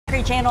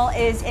Packery Channel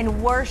is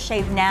in worse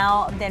shape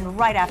now than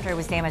right after it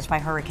was damaged by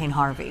Hurricane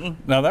Harvey.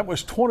 Now, that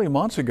was 20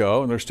 months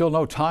ago, and there's still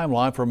no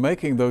timeline for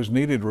making those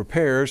needed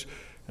repairs.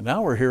 And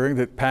now we're hearing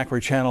that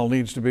Packery Channel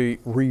needs to be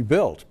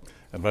rebuilt.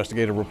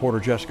 Investigative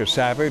reporter Jessica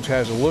Savage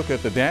has a look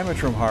at the damage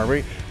from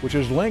Harvey, which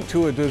is linked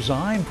to a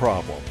design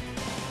problem.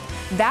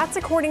 That's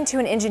according to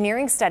an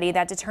engineering study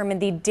that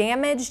determined the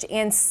damaged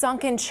and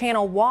sunken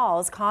channel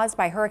walls caused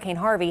by Hurricane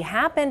Harvey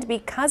happened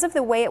because of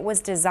the way it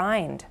was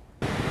designed.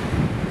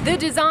 The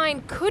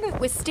design couldn't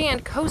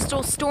withstand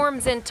coastal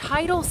storms and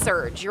tidal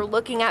surge. You're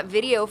looking at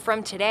video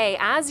from today.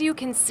 As you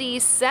can see,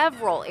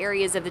 several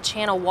areas of the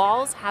channel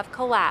walls have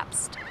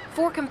collapsed.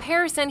 For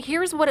comparison,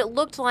 here's what it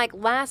looked like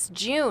last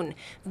June.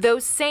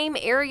 Those same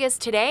areas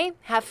today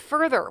have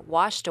further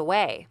washed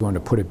away. We want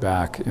to put it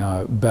back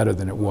better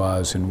than it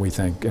was, and we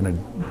think in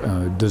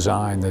a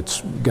design that's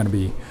going to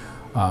be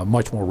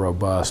much more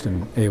robust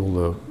and able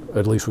to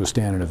at least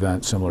withstand an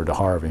event similar to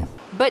Harvey.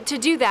 But to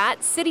do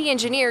that, city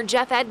engineer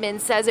Jeff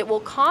Edmonds says it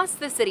will cost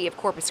the city of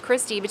Corpus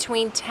Christi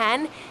between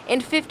 $10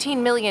 and $15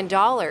 million.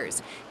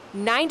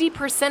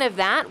 90% of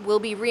that will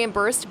be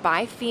reimbursed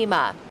by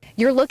FEMA.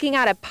 You're looking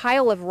at a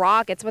pile of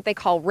rock. It's what they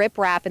call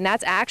riprap, and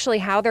that's actually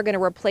how they're going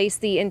to replace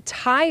the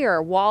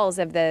entire walls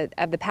of the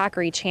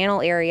Packery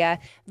Channel area.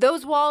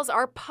 Those walls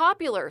are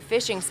popular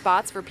fishing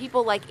spots for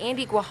people like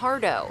Andy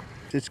Guajardo.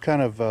 It's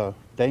kind of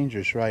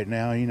dangerous right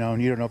now, you know,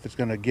 and you don't know if it's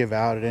going to give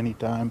out at any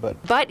time.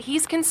 But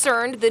he's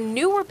concerned the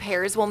new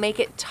repairs will make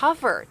it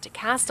tougher to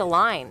cast a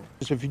line.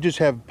 So if you just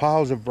have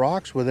piles of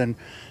rocks, well, then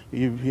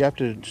you have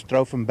to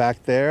throw them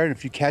back there. And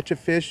if you catch a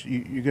fish,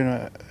 you're going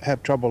to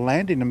have trouble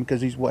landing them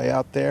because he's way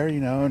out there,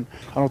 you know, and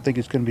I don't think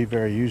it's going to be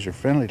very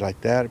user-friendly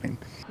like that. I mean,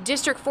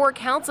 District 4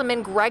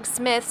 Councilman Greg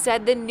Smith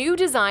said the new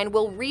design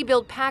will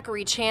rebuild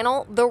Packery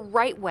Channel the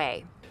right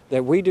way.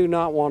 That we do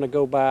not want to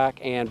go back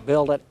and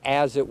build it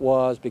as it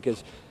was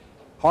because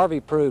Harvey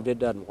proved it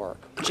doesn't work.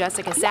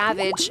 Jessica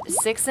Savage,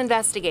 6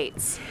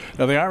 Investigates.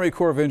 Now, the Army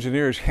Corps of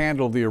Engineers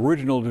handled the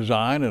original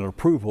design and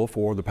approval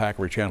for the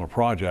Packery Channel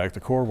project. The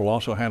Corps will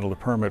also handle the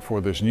permit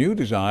for this new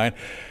design,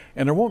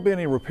 and there won't be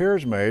any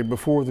repairs made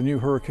before the new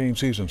hurricane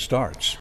season starts.